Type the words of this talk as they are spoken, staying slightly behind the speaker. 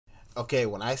Okay,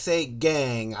 when I say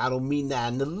gang, I don't mean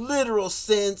that in the literal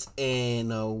sense,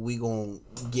 and we gonna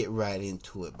get right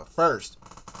into it. But first,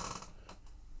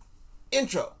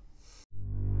 intro.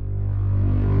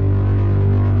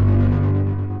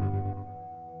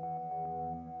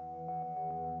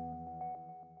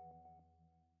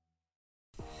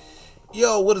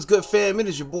 Yo, what is good, fam? It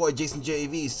is your boy Jason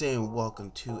JV saying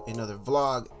welcome to another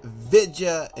vlog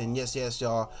vidya. And yes,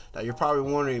 y'all, now you're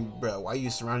probably wondering, bro, why are you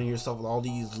surrounding yourself with all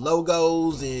these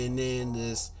logos and then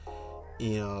this,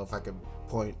 if I could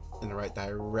point in the right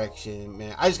direction,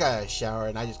 man. I just got a shower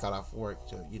and I just got off work,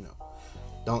 so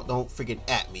don't freaking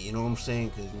at me, you know what I'm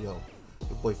saying? Because your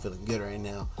boy feeling good right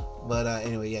now. But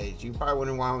anyway, yeah, you're probably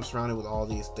wondering why I'm surrounded with all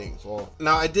these things. Well,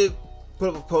 now I did put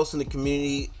up a post in the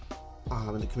community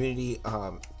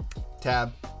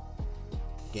tab.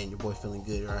 Again, your boy feeling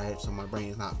good, all right? So my brain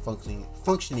is not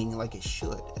functioning like it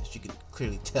should, as you can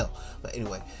clearly tell. But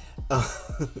anyway,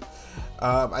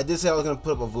 I did say I was gonna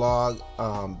put up a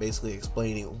vlog, basically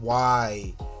explaining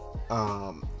why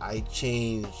I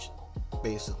changed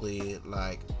basically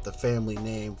like the family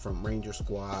name from Ranger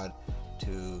Squad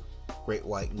to Great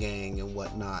White Gang and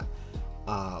whatnot.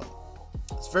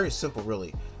 It's very simple,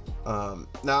 really.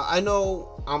 Now I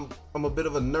know I'm a bit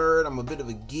of a nerd, I'm a bit of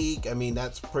a geek. I mean,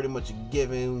 that's pretty much a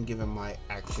given my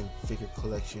action figure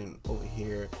collection over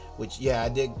here, which, yeah, I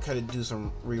did kind of do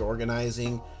some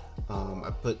reorganizing.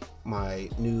 I put my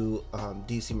new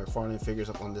DC McFarlane figures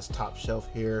up on this top shelf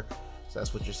here, so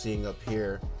that's what you're seeing up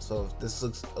here. So if this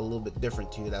looks a little bit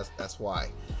different to you, that's why.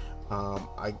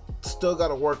 I still got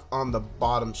to work on the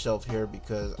bottom shelf here,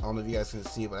 because I don't know if you guys can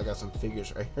see, but I got some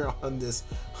figures right here on this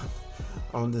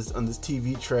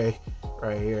TV tray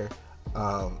right here.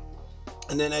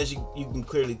 And then, as you can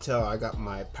clearly tell, I got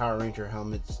my Power Ranger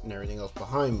helmets and everything else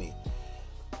behind me.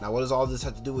 Now, what does all this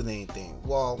have to do with anything?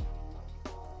 Well,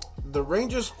 the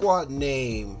Ranger Squad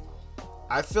name,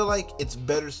 I feel like it's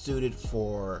better suited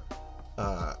for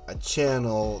a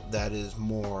channel that is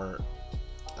more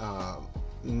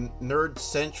nerd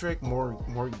centric,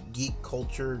 more geek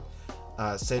culture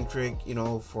centric,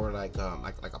 for like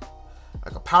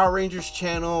a Power Rangers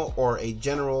channel, or a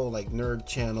general like nerd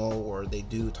channel where they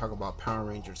do talk about Power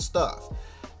Ranger stuff.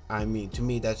 I mean, to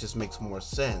me, that just makes more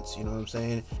sense, you know what I'm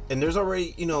saying? And there's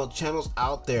already, channels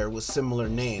out there with similar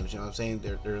names, you know what I'm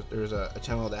saying? There's a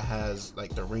channel that has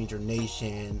like the Ranger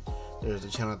Nation. There's a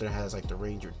channel that has like the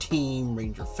Ranger Team,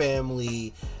 Ranger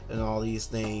Family, and all these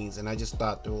things. And I just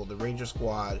thought, well, the Ranger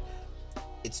Squad,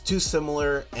 it's too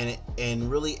similar,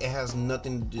 and really it has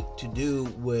nothing to do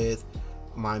with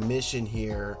my mission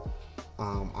here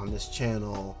on this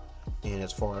channel, and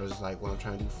as far as like what I'm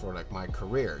trying to do for like my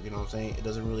career, you know what I'm saying? It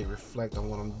doesn't really reflect on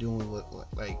what I'm doing with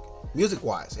like music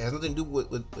wise. It has nothing to do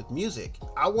with music.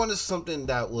 I wanted something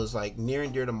that was like near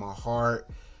and dear to my heart,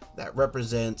 that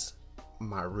represents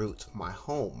my roots, my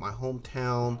home, my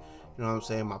hometown, you know what I'm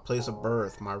saying, my place of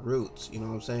birth, my roots, you know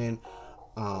what I'm saying?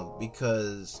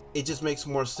 Because it just makes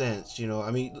more sense,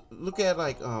 I mean, look at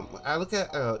like I look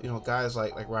at guys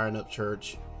like Ryan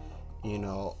Upchurch,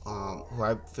 who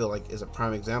I feel like is a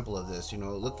prime example of this.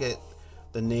 Look at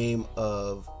the name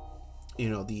of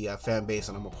the fan base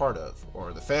that I'm a part of,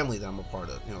 or the family that I'm a part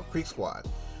of, Creek Squad.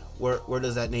 Where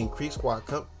does that name Creek Squad,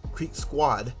 if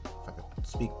I could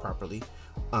speak properly,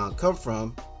 come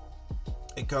from?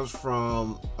 It comes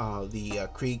from the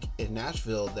creek in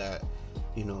Nashville that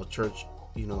Church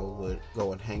would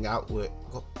go and hang out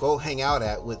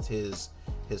at with his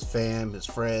fam, his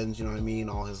friends, you know what I mean,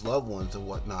 all his loved ones and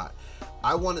whatnot.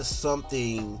 I wanted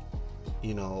something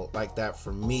like that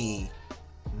for me,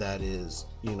 that is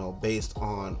based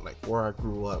on like where I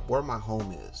grew up, where my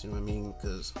home is, you know what I mean,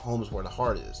 because home is where the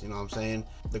heart is, you know what I'm saying?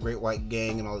 The Great White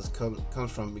Gang and all this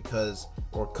comes from,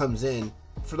 comes in.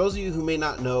 For those of you who may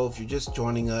not know, if you're just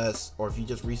joining us, or if you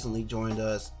just recently joined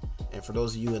us, and for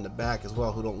those of you in the back as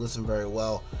well who don't listen very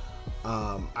well,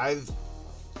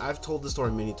 I've told this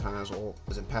story many times, or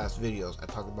in past videos. I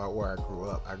talk about where I grew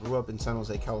up. I grew up in San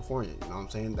Jose, California. You know what I'm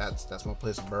saying? That's my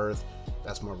place of birth.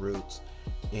 That's my roots.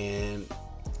 And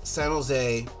San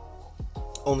Jose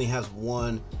only has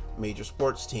one major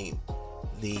sports team,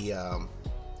 the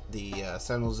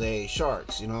San Jose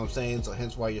Sharks, you know what I'm saying? So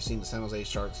hence why you're seeing the San Jose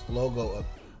Sharks logo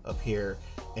up here,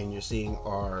 and you're seeing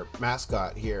our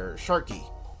mascot here, Sharky.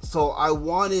 So I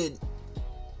wanted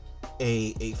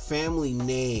a family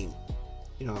name,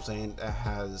 you know what I'm saying, that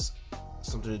has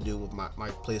something to do with my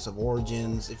place of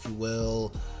origins, if you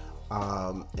will,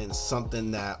 and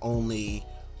something that only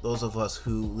those of us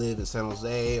who live in San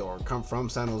Jose or come from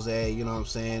San Jose, you know what I'm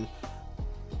saying,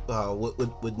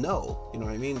 would know, you know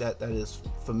what I mean, that is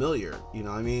familiar, you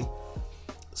know what I mean.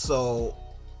 So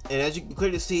And as you can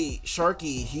clearly see,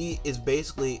 Sharky, he is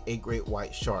basically a great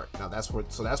white shark. Now that's where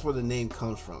the name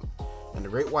comes from. And the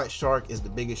great white shark is the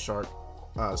biggest shark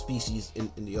species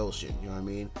in the ocean. You know what I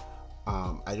mean?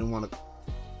 I didn't want to.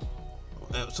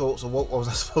 So what was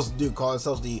I supposed to do? Call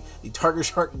ourselves the Tiger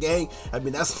Shark Gang? I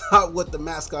mean, that's not what the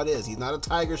mascot is. He's not a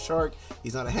tiger shark.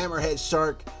 He's not a hammerhead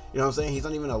shark. You know what I'm saying? He's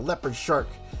not even a leopard shark.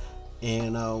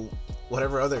 And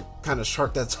whatever other kind of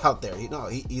shark that's out there.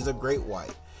 He's a great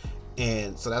white.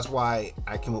 And so that's why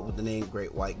I came up with the name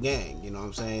Great White Gang. You know what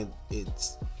I'm saying?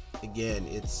 It's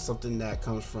something that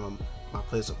comes from my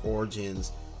place of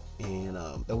origins, and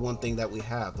the one thing that we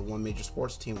have, the one major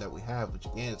sports team that we have, which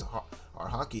again is our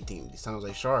hockey team, the San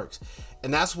Jose Sharks.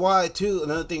 And that's why too,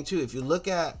 another thing too, if you look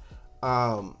at if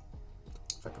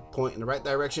I can point in the right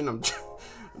direction,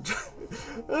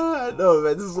 I know,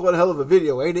 man, this is one hell of a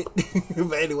video, ain't it?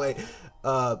 But anyway,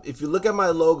 if you look at my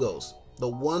logos, the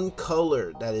one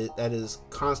color that is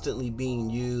constantly being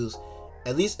used,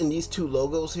 at least in these two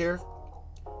logos here,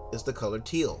 is the color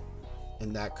teal.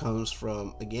 And that comes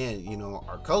from, again,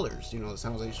 our colors, the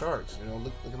San Jose Sharks.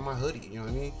 Look at my hoodie, you know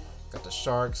what I mean? Got the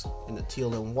Sharks and the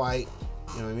teal and white,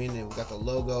 you know what I mean? And we got the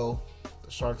logo, the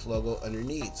Sharks logo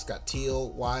underneath. It's got teal,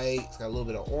 white, it's got a little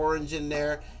bit of orange in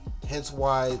there, hence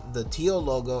why the teal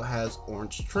logo has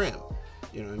orange trim.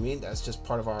 You know what I mean? That's just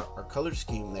part of our color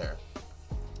scheme there.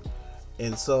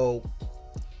 And so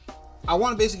I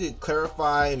want to basically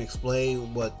clarify and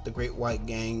explain what the Great White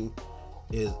Gang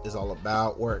is all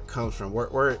about, where it comes from,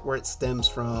 where it stems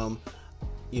from,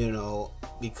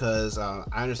 because I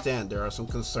understand there are some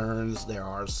concerns, there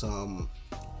are some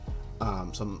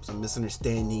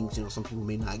misunderstandings. Some people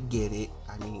may not get it.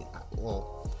 I mean,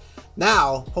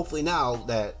 hopefully now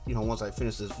that once I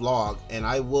finish this vlog, and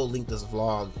I will link this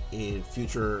vlog in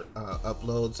future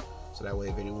uploads, so that way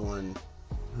if anyone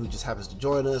who just happens to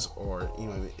join us, or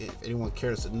if anyone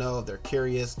cares to know, if they're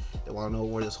curious, they want to know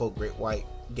where this whole Great White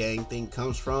Gang thing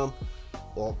comes from,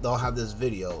 well, they'll have this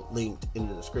video linked in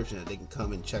the description that they can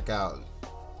come and check out.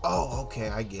 Oh, okay,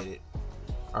 I get it.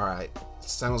 All right,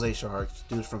 San Jose Sharks,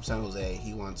 dude from San Jose,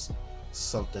 he wants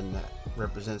something that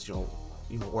represents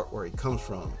where he comes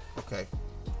from. Okay,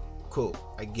 cool,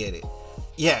 I get it.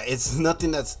 Yeah, it's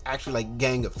nothing that's actually like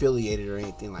gang affiliated or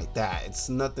anything like that. It's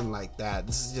nothing like that.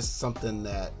 This is just something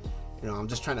that I'm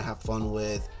just trying to have fun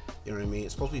with. You know what I mean?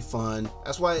 It's supposed to be fun.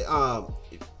 That's why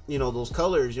those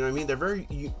colors, you know what I mean, they're very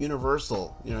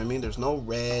universal. You know what I mean? There's no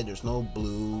red, there's no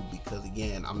blue, because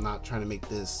again, I'm not trying to make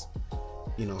this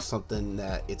something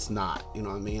that it's not. You know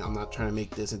what I mean? I'm not trying to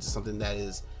make this into something that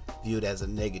is viewed as a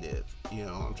negative.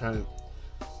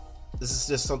 This is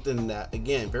just something that,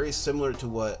 again, very similar to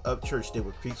what Upchurch did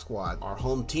with Creek Squad, our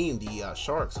home team, the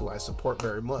Sharks, who I support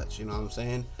very much. You know what I'm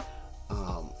saying?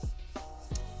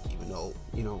 Even though,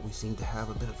 we seem to have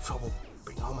a bit of trouble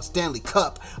bringing home a Stanley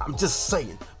Cup. I'm just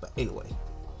saying. But anyway.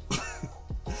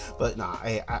 But nah,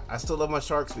 I still love my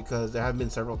Sharks, because there have been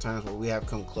several times where we have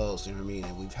come close, you know what I mean?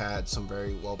 And we've had some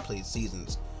very well-played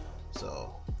seasons.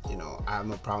 So, I have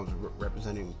no problems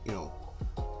representing,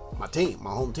 my team,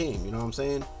 my home team. You know what I'm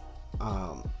saying?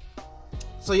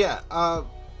 So yeah,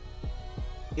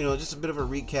 just a bit of a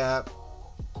recap.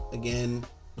 Again,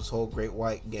 this whole Great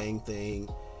White Gang thing,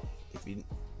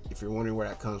 if you're wondering where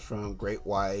that comes from, Great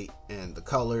White and the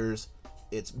colors,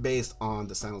 it's based on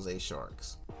the San Jose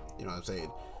Sharks. You know what I'm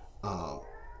saying?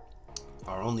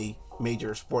 Our only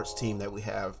major sports team that we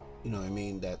have,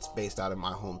 that's based out of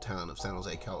my hometown of San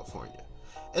Jose, California.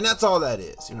 And that's all that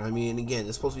is, you know what I mean? And again,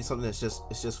 it's supposed to be something that's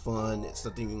just fun. It's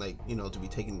something like, to be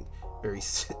taken very,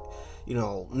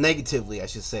 negatively, I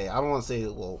should say. I don't want to say,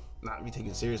 well, not be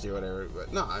taken seriously or whatever,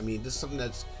 but no, I mean, this is something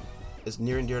that's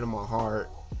near and dear to my heart,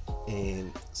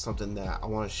 and something that I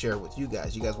want to share with you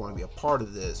guys. You guys want to be a part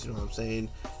of this, you know what I'm saying?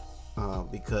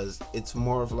 Because it's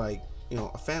more of like,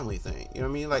 a family thing, you know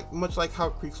what I mean? Like, much like how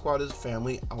Creek Squad is a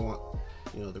family, I want,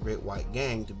 the Great White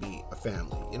Gang to be a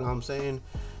family, you know what I'm saying?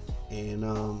 And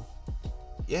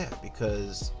yeah,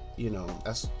 because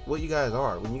that's what you guys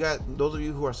are. When those of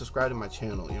you who are subscribed to my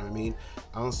channel, you know what I mean,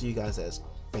 I don't see you guys as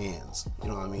fans, you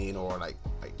know what I mean, or like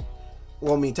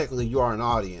well, I mean, technically you are an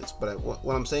audience, but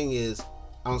what I'm saying is,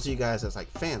 I don't see you guys as like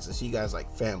fans. I see you guys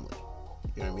like family.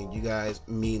 You know what I mean? You guys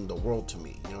mean the world to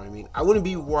me. You know what I mean? I wouldn't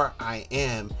be where I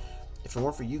am if it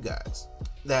weren't for you guys.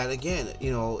 That again,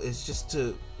 it's just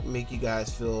to make you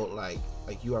guys feel like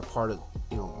you are part of,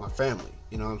 my family.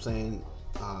 You know what I'm saying?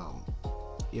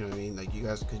 You know what I mean? Like, you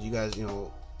guys, because you guys,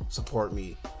 support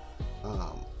me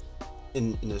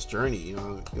in this journey.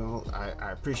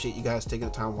 I appreciate you guys taking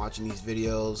the time watching these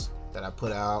videos that I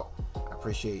put out. I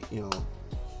appreciate,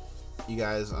 you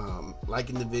guys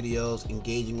liking the videos,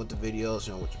 engaging with the videos,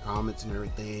 you know, with your comments and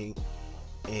everything.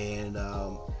 And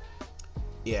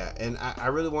yeah, and I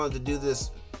really wanted to do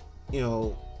this, you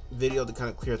know, video to kind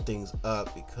of clear things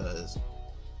up, because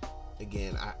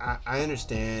again, I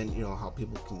understand, you know, how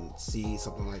people can see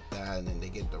something like that and then they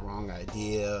get the wrong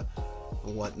idea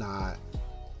and whatnot.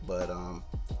 But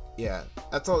yeah,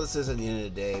 that's all this is at the end of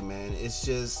the day, man. It's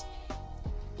just,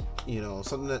 you know,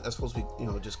 something that's supposed to be, you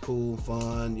know, just cool,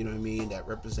 fun, you know what I mean, that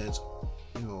represents,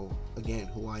 you know, again,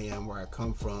 who I am, where I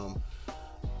come from,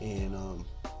 and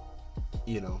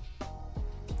you know,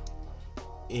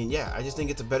 and yeah, I just think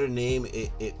it's a better name.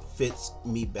 It fits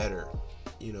me better,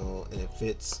 you know, and it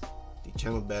fits the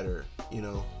channel better, you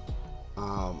know.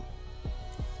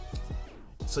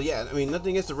 So yeah, I mean,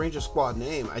 nothing against the Ranger Squad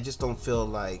name, I just don't feel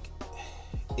like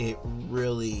it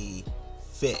really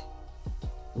fit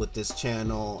with this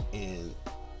channel and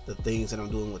the things that I'm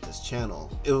doing with this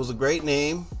channel. It was a great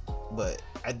name, but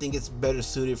I think it's better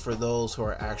suited for those who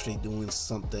are actually doing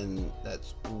something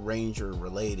that's Ranger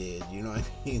related, you know what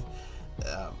I mean?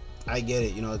 I get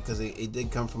it, you know, because it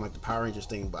did come from like the Power Rangers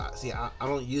thing, but see, I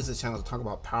don't use this channel to talk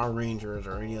about Power Rangers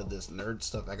or any of this nerd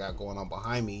stuff I got going on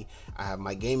behind me. I have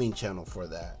my gaming channel for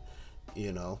that,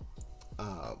 you know.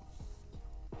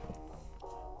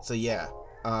 So yeah,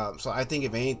 so I think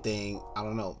if anything, I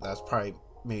don't know, that's probably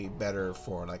maybe better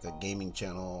for like a gaming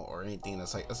channel or anything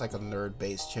that's like a nerd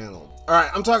based channel. All right,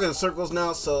 I'm talking in circles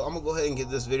now, so I'm gonna go ahead and give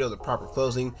this video the proper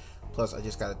closing. Plus, I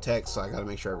just got a text, so I gotta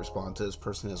make sure I respond to this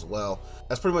person as well.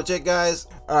 That's pretty much it, guys.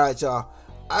 All right, y'all,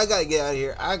 I gotta get out of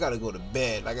here. I gotta go to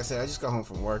bed. Like I said, I just got home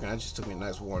from work and I just took me a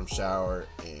nice warm shower,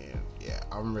 and yeah,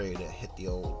 I'm ready to hit the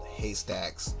old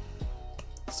haystacks.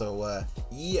 So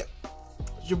yeah,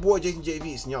 it's your boy Jason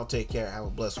JV, and y'all take care. Have a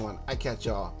blessed one. I catch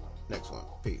y'all next one.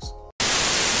 Peace.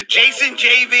 Jason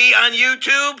JV on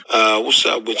YouTube. What's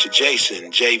up with you,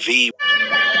 Jason JV?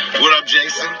 What up,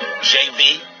 Jason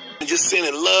JV? Just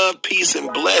sending love, peace,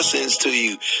 and blessings to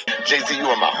you. Jason, you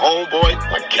are my homeboy,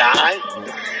 my guy.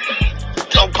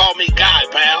 Don't call me guy,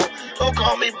 pal. Don't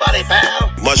call me buddy,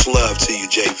 pal. Much love to you,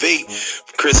 JV.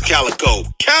 Chris Calico.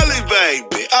 Cali,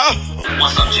 baby. Oh.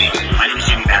 What's up, JV? My name is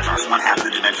Jimmy Bathos. One half of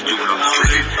the dimension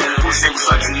Juggalo. Who's say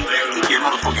what's up to you? Keep your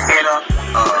motherfucking head up.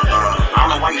 I don't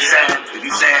know why you sad. If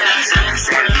you sad, you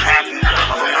sad. If you happy,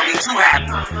 don't be too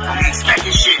happy. Don't be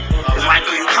expecting shit. Because I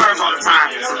throw you curves all the time.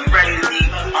 So be ready to be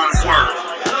on the swerve.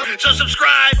 So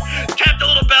subscribe, tap the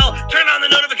little bell, turn on the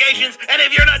notifications, and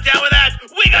if you're not down with that,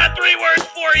 we got 3 words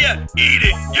for you. Eat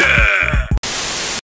it, yeah!